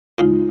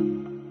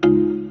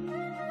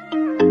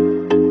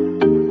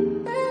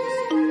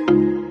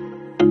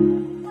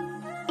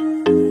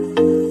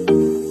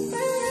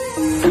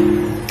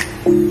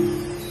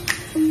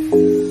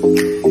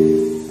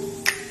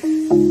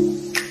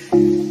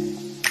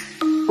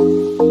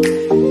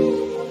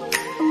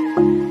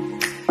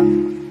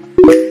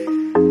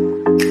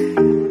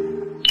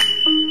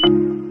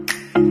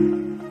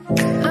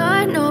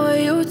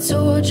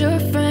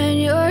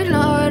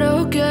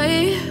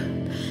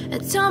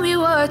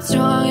what's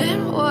wrong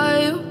and why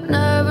you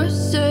never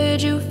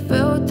said you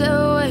felt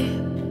that way.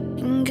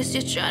 And guess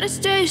you're trying to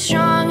stay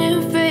strong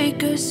and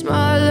fake a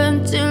smile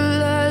until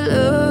I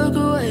look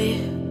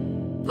away.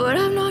 But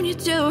I've known you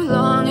too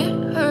long,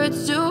 it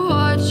hurts to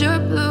watch your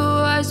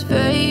blue eyes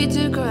fade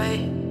to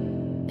gray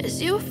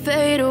as you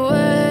fade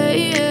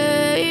away,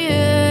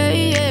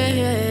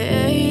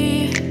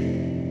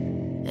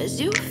 as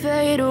you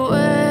fade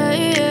away.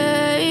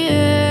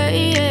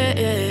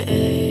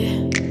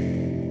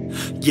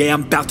 Yeah,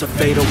 I'm about to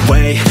fade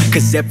away,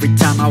 cause every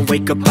time I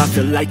wake up I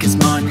feel like it's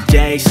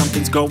Monday.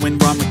 Something's going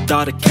wrong with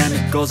all the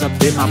chemicals up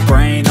in my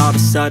brain. All of a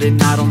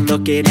sudden I don't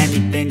look at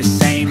anything the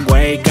same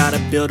way. Got a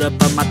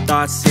buildup of my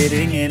thoughts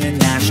sitting in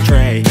an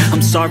ashtray.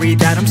 I'm sorry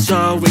that I'm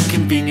so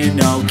inconvenient,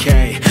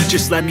 okay.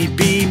 Just let me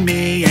be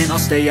me and I'll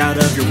stay out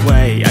of your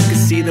way. I can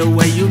see the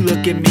way you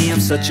look at me, I'm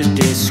such a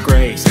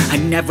disgrace. I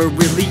never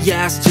really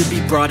asked to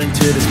be brought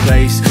into this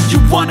place. You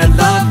wanna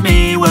love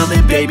me? Well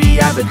then baby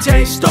I have a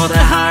taste. All the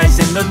highs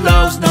and the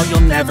lows, no,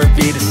 you'll never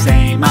be the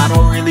same. I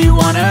don't really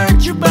wanna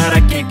hurt you, but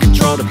I can't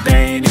control the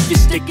pain. If you're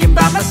sticking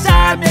by my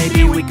side,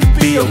 maybe we could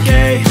be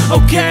okay.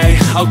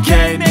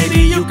 Okay, maybe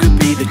you could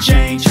be the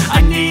change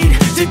I need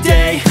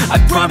today. I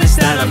promise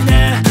that I've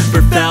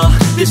never felt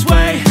this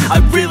way. I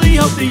really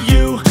hope that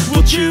you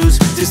will choose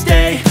to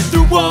stay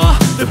through all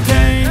the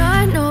pain.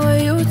 I know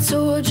you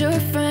told your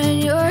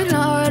friend you're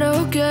not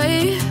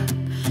okay,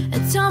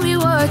 and tell me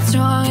what's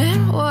wrong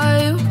and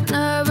why you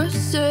never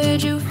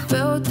said you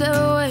felt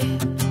that way.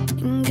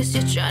 Guess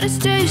you're trying to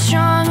stay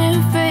strong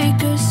and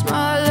fake a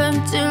smile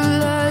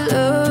until I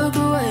look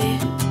away.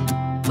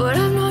 But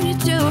I've known you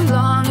too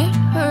long, it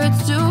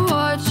hurts to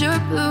watch your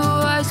blue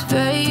eyes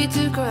fade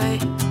to gray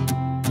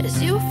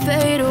as you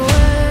fade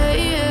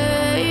away,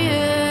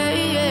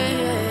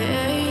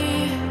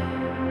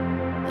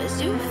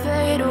 as you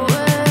fade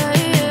away,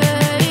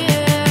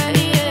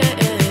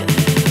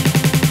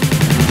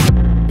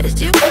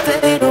 as you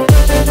fade away.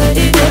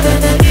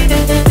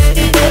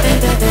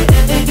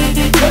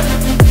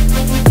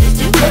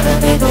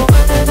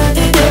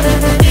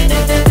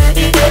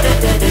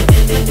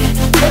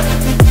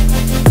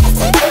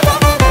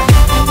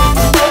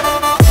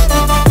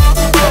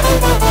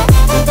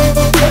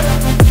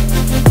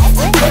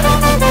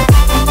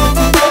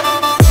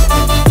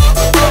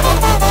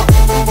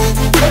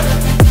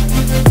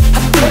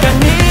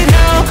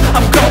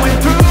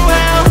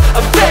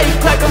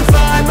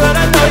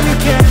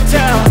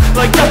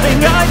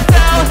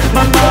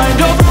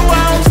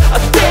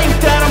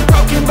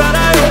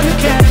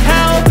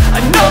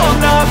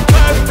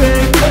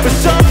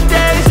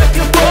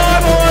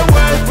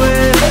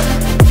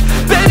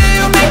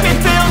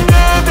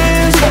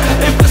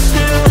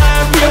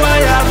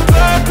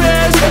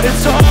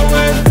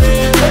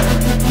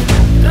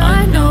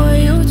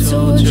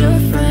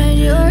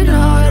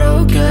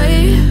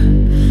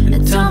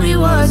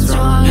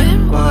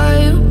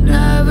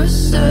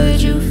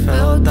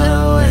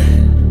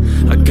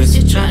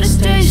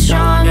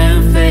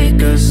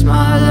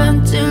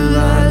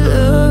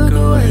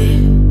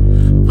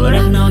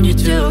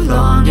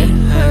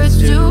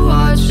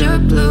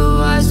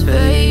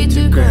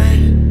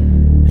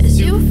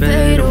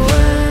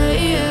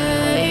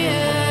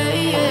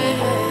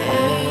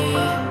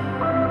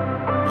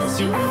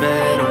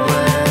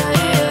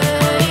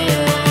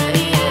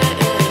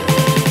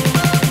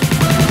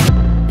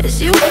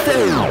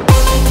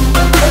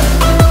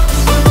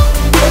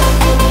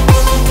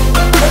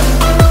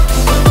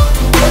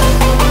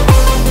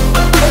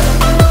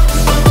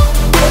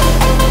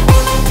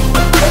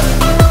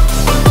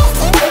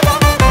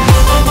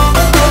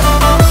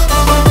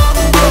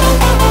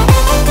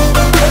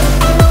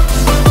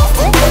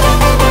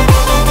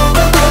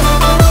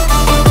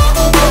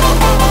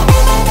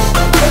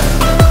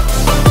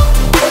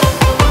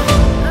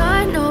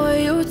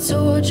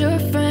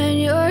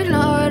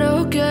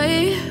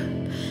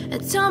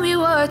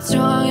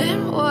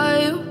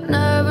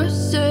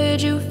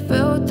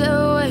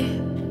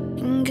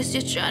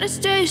 Trying to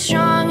stay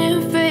strong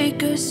and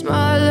fake a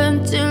smile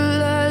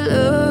until I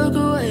look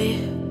away.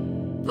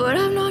 But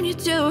I've known you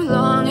too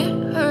long,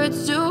 it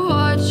hurts to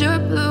watch your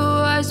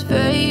blue eyes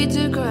fade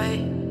to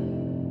gray.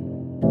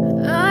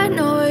 I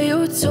know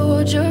you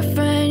told your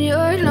friend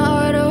you're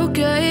not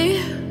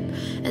okay,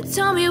 and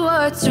tell me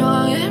what's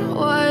wrong and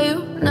why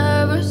you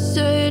never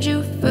said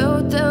you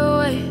felt that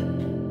way.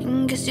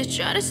 And guess you're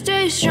trying to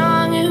stay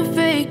strong and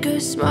fake a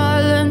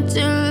smile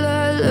until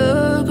I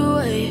look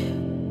away.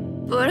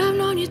 But I've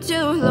known you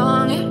too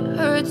long, it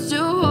hurts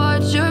to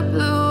watch your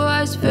blue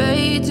eyes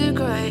fade to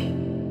gray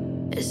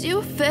as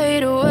you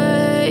fade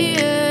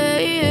away.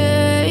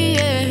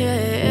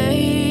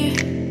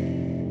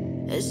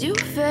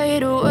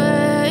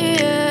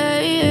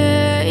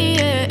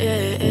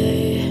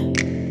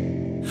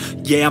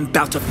 Yeah, I'm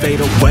about to fade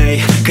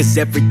away, cause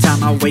every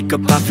time I wake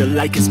up I feel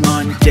like it's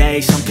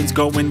Monday. Something's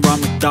going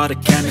wrong with all the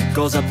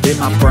chemicals up in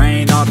my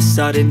brain. All of a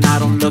sudden I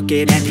don't look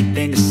at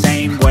anything the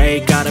same way.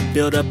 Gotta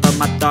build up of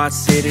my thoughts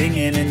sitting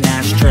in an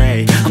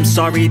ashtray. I'm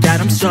sorry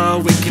that I'm so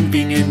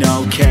inconvenient,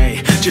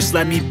 okay. Just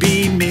let me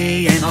be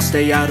me and I'll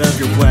stay out of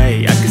your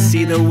way. I can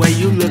see the way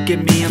you look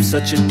at me, I'm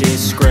such a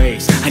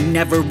disgrace. I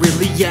never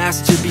really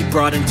asked to be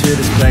brought into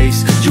this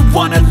place. You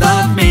wanna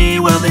love me?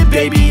 Well then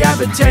baby I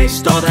have a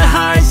taste. All the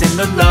highs and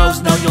the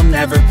lows, no you'll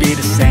never be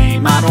the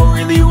same. I don't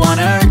really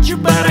wanna hurt you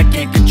but I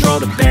can't control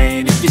the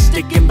pain. If you're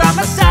sticking by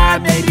my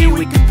side, maybe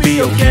we could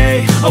be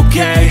okay.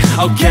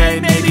 Okay,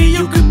 maybe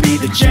you could be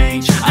the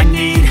change I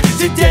need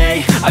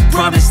today. I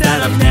promise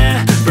that I've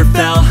never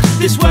felt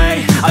this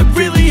way. I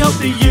really hope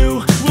that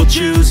you will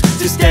choose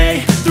to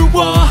stay through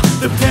all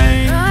the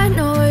pain. I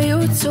know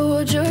you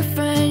told your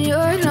friend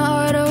you're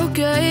not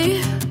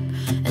okay,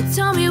 and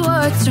tell me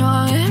what's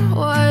wrong and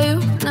why you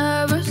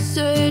never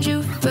said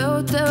you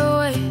felt that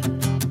way.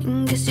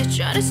 Guess you're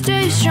trying to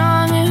stay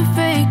strong and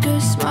fake a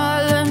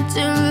smile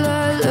until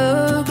I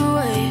look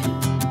away.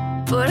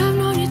 But I've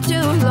known you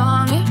too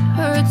long, it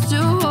hurts to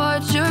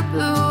watch your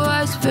blue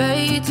eyes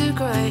fade to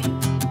gray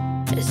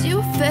as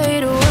you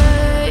fade away.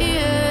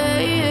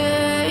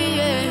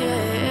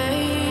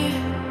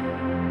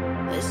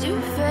 As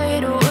you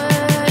fade away.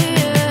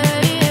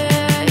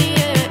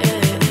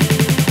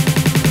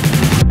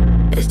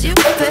 As you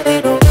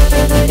fade away.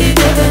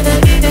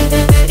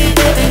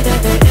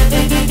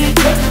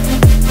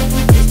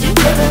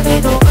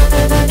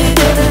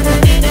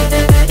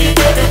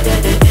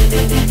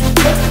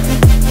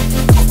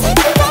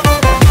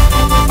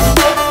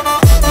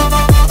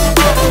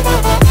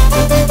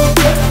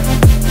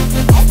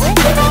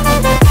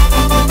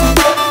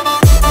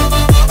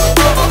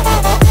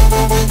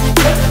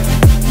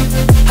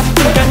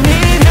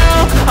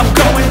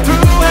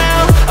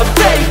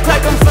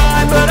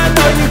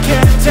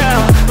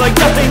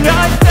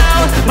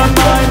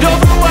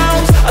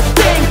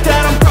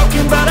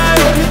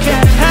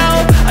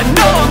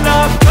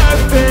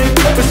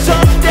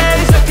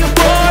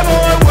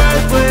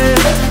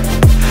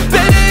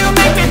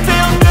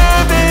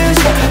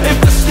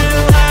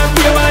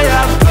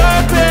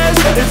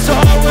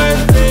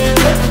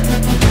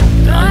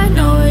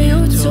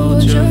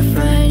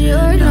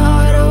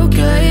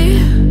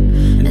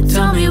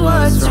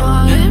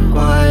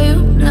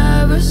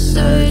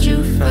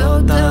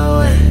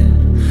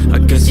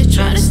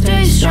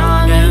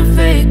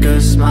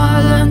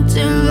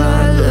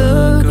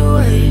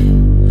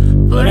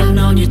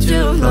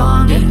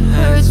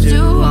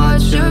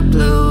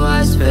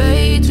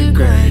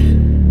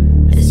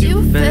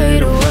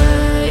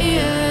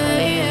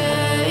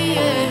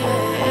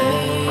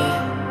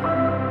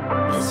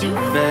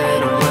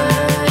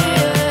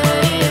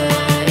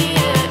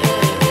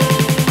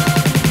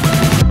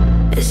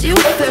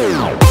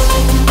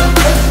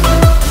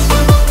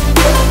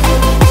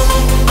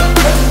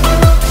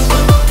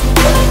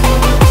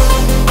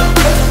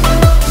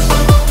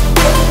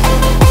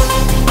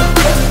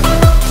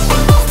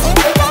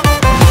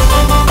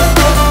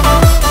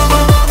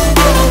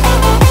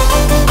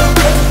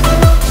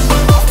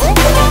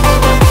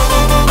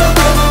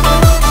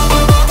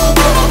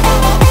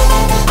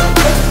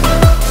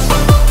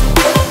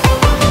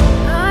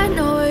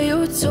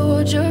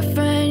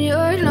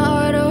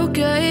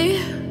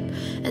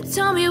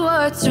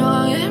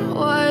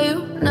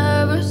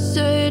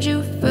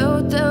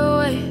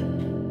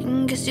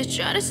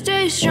 Try to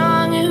stay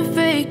strong and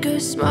fake a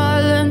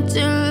smile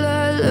until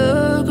I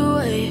look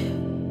away.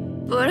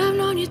 But I've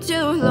known you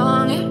too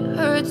long, it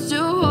hurts to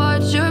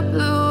watch your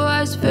blue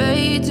eyes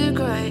fade to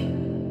gray.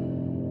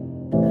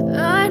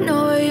 I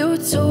know you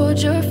told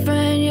your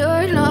friend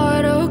you're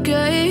not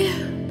okay,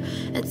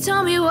 and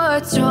tell me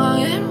what's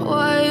wrong and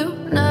why you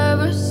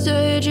never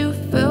said you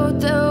felt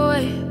that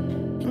way.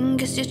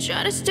 Guess you're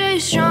trying to stay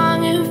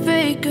strong and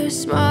fake a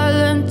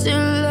smile until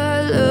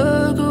I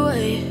look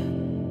away.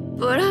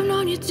 But I've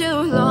known you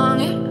too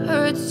long, it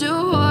hurts to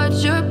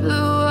watch your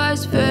blue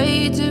eyes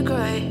fade to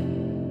gray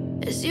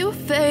as you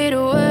fade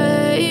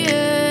away.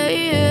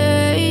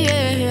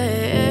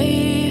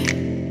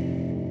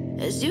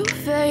 As you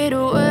fade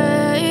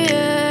away.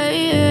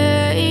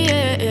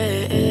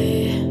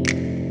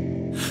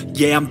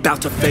 Yeah, I'm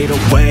about to fade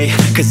away,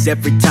 cause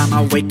every time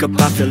I wake up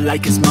I feel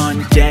like it's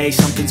Monday.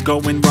 Something's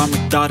going wrong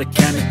with all the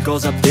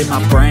chemicals up in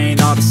my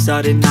brain. All of a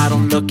sudden I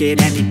don't look at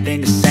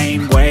anything the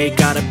same way.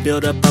 Gotta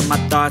build up of my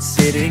thoughts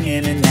sitting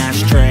in an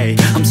ashtray.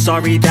 I'm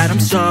sorry that I'm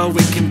so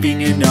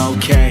inconvenient,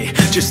 okay.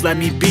 Just let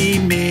me be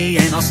me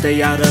and I'll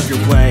stay out of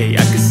your way.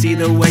 I can see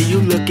the way you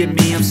look at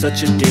me, I'm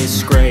such a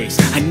disgrace.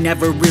 I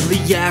never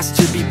really asked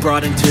to be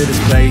brought into this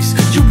place.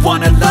 You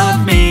wanna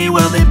love me?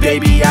 Well then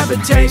baby I have a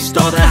taste.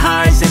 All the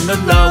highs and the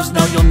lows,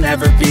 no you'll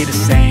never be the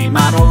same.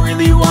 I don't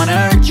really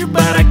wanna hurt you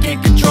but I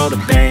can't control the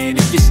pain.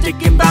 If you're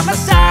sticking by my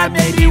side,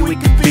 maybe we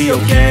could be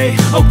okay.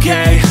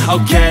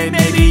 Okay,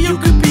 maybe you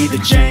could be the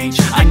change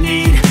I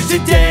need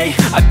today.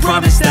 I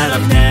promise that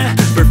I've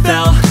never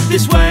felt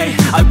this way.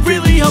 I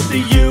really hope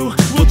that you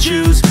will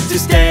choose to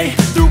stay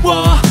through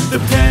all the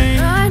pain.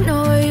 I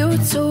know you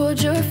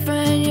told your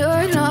friend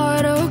you're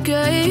not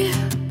okay,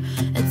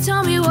 and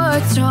tell me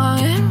what's wrong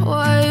and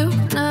why you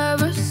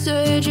never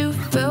said you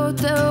felt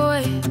that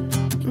way.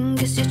 And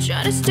guess you're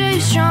trying to stay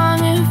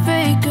strong and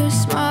fake a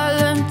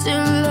smile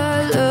until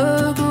I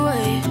look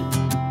away.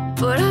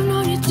 But I've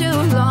known you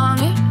too long,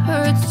 it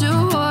hurts to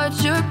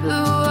watch your blue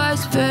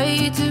eyes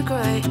fade to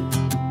gray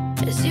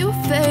as you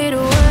fade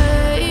away,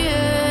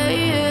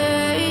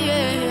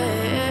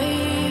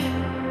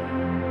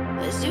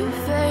 as you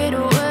fade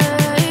away,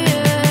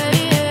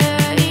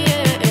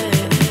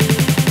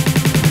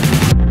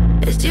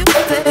 as you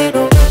fade away, as you fade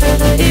away.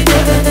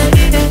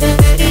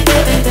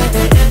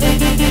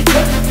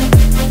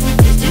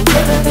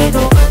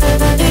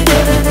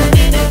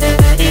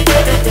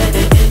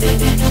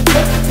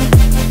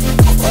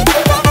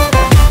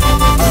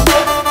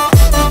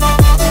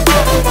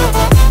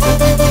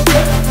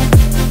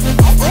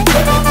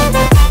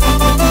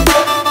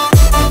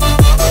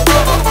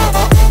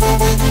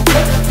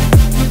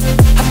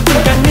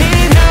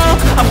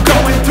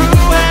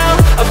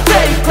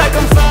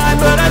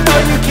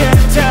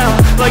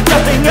 Like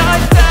nothing I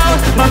found,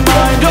 my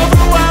mind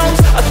overwhelms.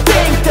 I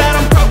think that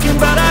I'm broken,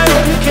 but I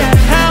hope you can't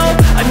help.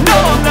 I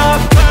know I'm not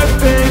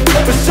perfect,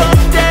 but some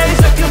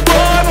days I feel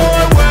far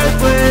more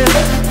worthless.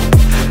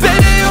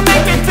 Baby, you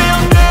make me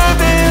feel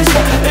nervous.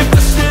 If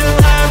I still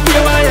have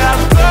you, I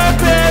have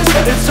purpose.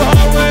 It's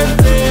all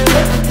worth it.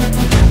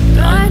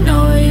 I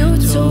know you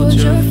told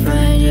your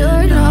friend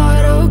you're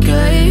not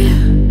okay,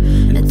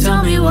 and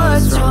tell me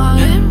what's wrong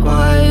and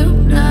why you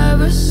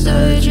never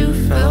said you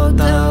felt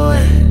that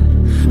way.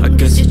 I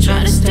guess you're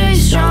trying to stay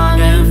strong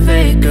and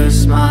fake a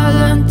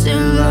smile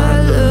until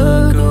I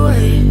look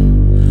away.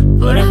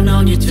 But I've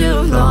known you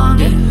too long,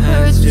 it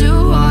hurts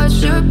to watch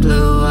your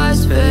blue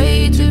eyes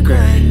fade to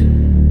gray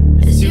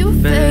as you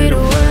fade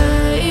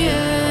away,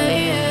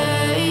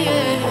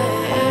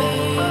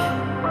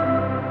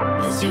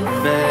 as you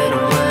fade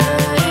away,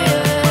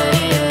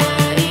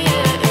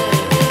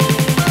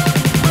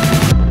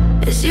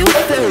 as you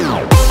fade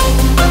away.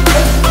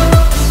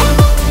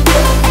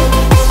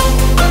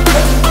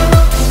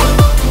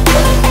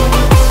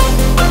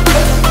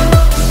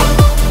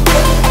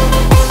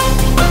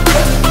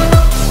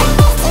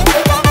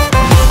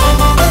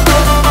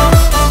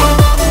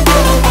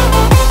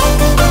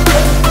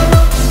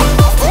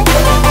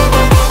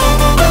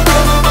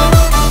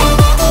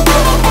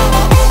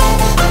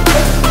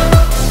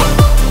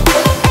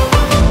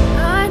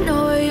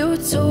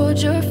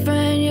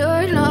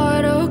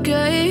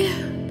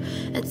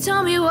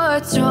 Tell me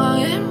what's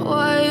wrong and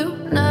why you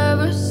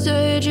never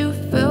said you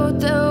felt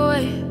that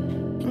way.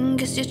 And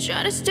guess you're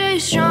trying to stay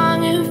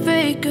strong and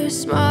fake a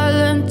smile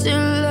until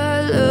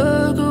I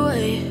look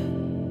away.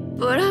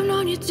 But I've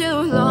known you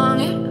too long,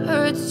 it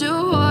hurts to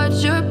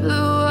watch your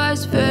blue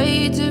eyes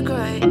fade to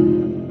gray.